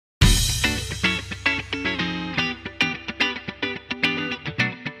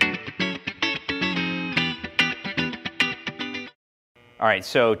All right,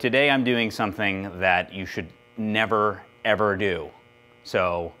 so today I'm doing something that you should never, ever do.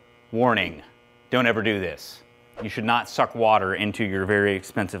 So, warning, don't ever do this. You should not suck water into your very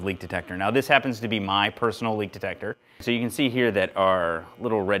expensive leak detector. Now this happens to be my personal leak detector. So you can see here that our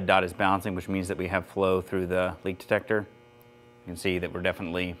little red dot is bouncing, which means that we have flow through the leak detector. You can see that we're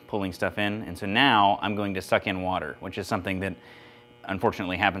definitely pulling stuff in. And so now I'm going to suck in water, which is something that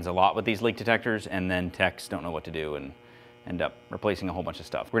unfortunately happens a lot with these leak detectors, and then techs don't know what to do and end up replacing a whole bunch of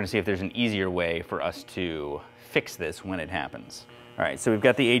stuff. We're gonna see if there's an easier way for us to fix this when it happens. All right, so we've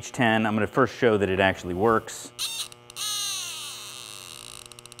got the H10. I'm gonna first show that it actually works.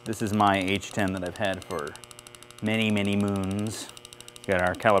 This is my H10 that I've had for many, many moons. Got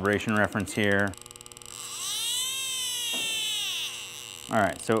our calibration reference here. All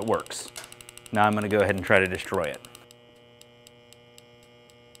right, so it works. Now I'm gonna go ahead and try to destroy it.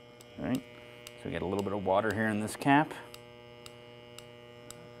 All right, so we got a little bit of water here in this cap.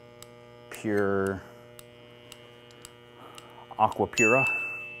 Pure aqua pura.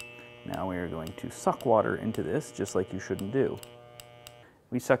 Now we are going to suck water into this just like you shouldn't do.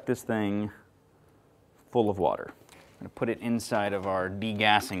 We suck this thing full of water. I'm going to put it inside of our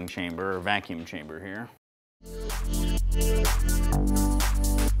degassing chamber or vacuum chamber here.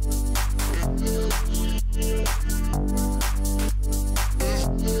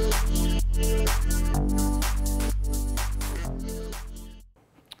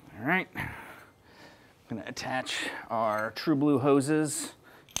 All right, I'm going to attach our True Blue hoses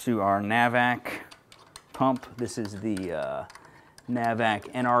to our NAVAC pump. This is the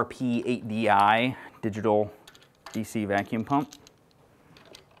NAVAC NRP8DI digital DC vacuum pump.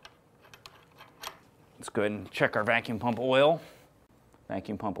 Let's go ahead and check our vacuum pump oil.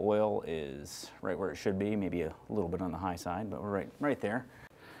 Vacuum pump oil is right where it should be, maybe a little bit on the high side, but we're right there.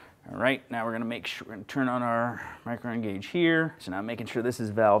 All right, now we're gonna make sure, we're gonna turn on our micron gauge here. So now I'm making sure this is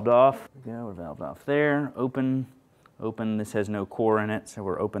valved off. There we go, we're valved off there. Open, open. This has no core in it, so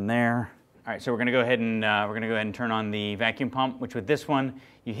we're open there. All right, so we're gonna go ahead and turn on the vacuum pump, which with this one,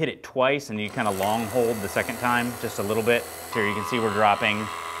 you hit it twice and you kind of long hold the second time, just a little bit. Here you can see we're dropping.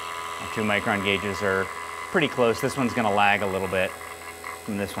 Our 2 micron gauges are pretty close. This one's gonna lag a little bit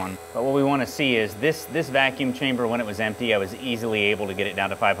from this one. But what we want to see is this vacuum chamber, when it was empty, I was easily able to get it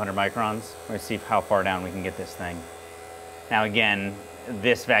down to 500 microns. Let's see how far down we can get this thing. Now again,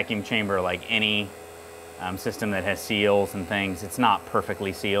 this vacuum chamber, like any system that has seals and things, it's not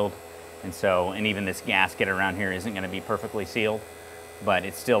perfectly sealed. And even this gasket around here isn't going to be perfectly sealed, but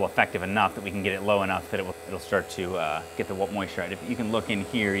it's still effective enough that we can get it low enough that it'll start to get the moisture out. If you can look in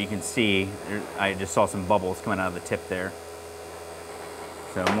here, you can see, I just saw some bubbles coming out of the tip there.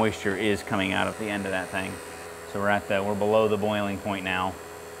 So moisture is coming out at the end of that thing. So we're below the boiling point now.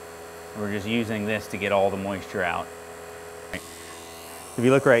 We're just using this to get all the moisture out. If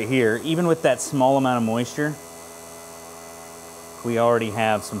you look right here, even with that small amount of moisture, we already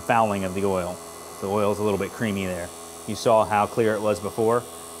have some fouling of the oil. The oil's a little bit creamy there. You saw how clear it was before.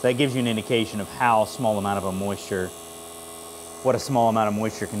 So that gives you an indication of how small amount of what a small amount of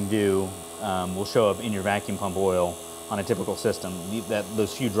moisture can do will show up in your vacuum pump oil on a typical system.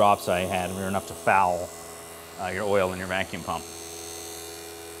 Those few drops I had were enough to foul your oil in your vacuum pump.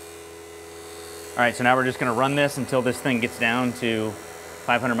 All right, so now we're just gonna run this until this thing gets down to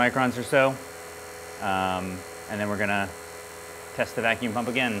 500 microns or so. And then we're gonna test the vacuum pump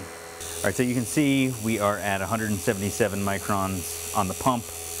again. All right, so you can see we are at 177 microns on the pump.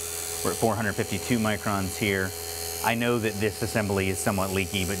 We're at 452 microns here. I know that this assembly is somewhat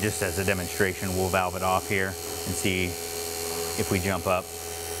leaky, but just as a demonstration, we'll valve it off here and see if we jump up.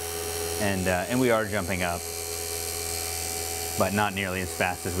 And we are jumping up, but not nearly as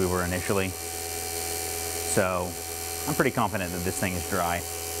fast as we were initially. So I'm pretty confident that this thing is dry.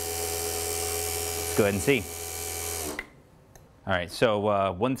 Let's go ahead and see. All right,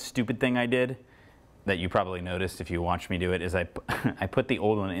 so one stupid thing I did that you probably noticed if you watched me do it is I put the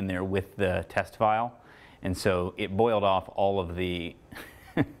old one in there with the test file. And so it boiled off all of the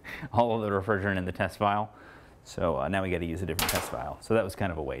refrigerant in the test file. So now we got to use a different test file. So that was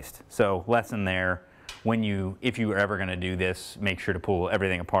kind of a waste. So lesson there, if you are ever going to do this, make sure to pull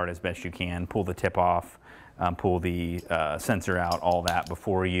everything apart as best you can. Pull the tip off, pull the sensor out, all that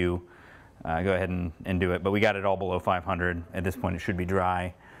before you go ahead and do it. But we got it all below 500. At this point it should be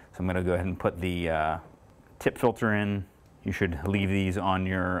dry. So I'm going to go ahead and put the tip filter in. You should leave these on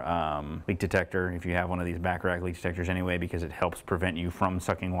your leak detector if you have one of these back rack leak detectors anyway, because it helps prevent you from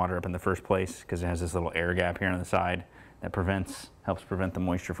sucking water up in the first place, because it has this little air gap here on the side that helps prevent the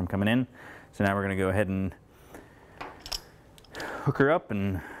moisture from coming in. So now we're going to go ahead and hook her up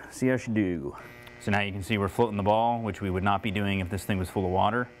and see how she do. So now you can see we're floating the ball, which we would not be doing if this thing was full of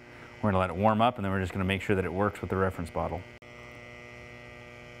water. We're going to let it warm up, and then we're just going to make sure that it works with the reference bottle.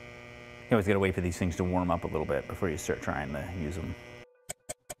 You always got to wait for these things to warm up a little bit before you start trying to use them.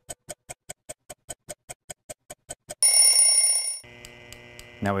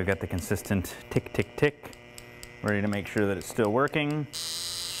 Now we've got the consistent tick, tick, tick, ready to make sure that it's still working.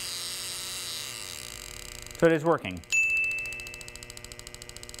 So it is working.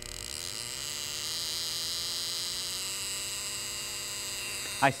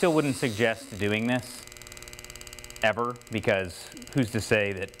 I still wouldn't suggest doing this ever, because who's to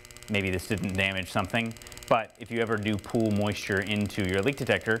say that maybe this didn't damage something. But if you ever do pool moisture into your leak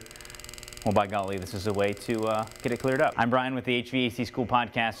detector, well, by golly, this is a way to get it cleared up. I'm Bryan with the HVAC School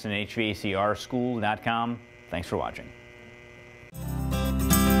Podcast and HVACrschool.com. Thanks for watching.